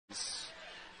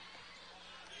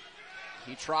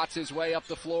He trots his way up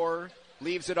the floor,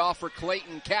 leaves it off for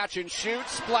Clayton. Catch and shoot,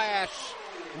 splash.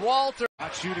 Walter.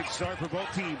 Hot shooting start for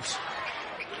both teams.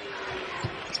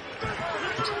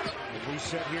 And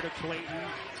reset here to Clayton.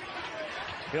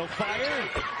 He'll fire.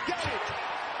 Got it.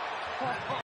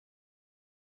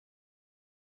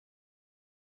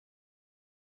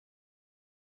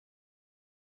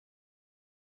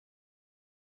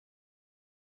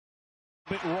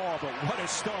 Bit raw, but what a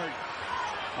start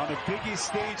on the biggest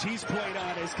stage he's played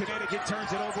on as Connecticut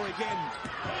turns it over again.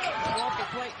 Walter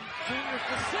Clayton Jr.'s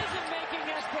decision-making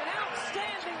has been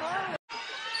outstanding early.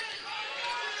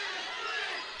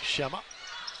 Shema.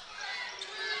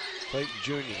 Clayton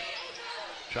Jr.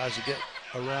 tries to get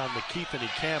around McKeith, and he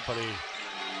can't, but he...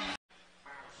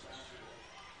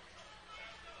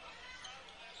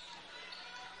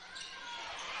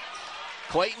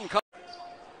 Clayton.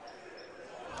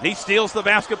 He steals the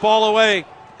basketball away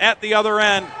at the other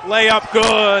end. Layup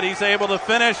good. He's able to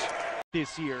finish.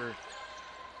 This year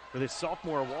with his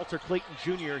sophomore Walter Clayton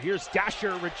Jr. Here's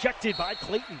Dasher, rejected by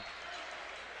Clayton.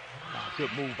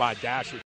 Good move by Dasher.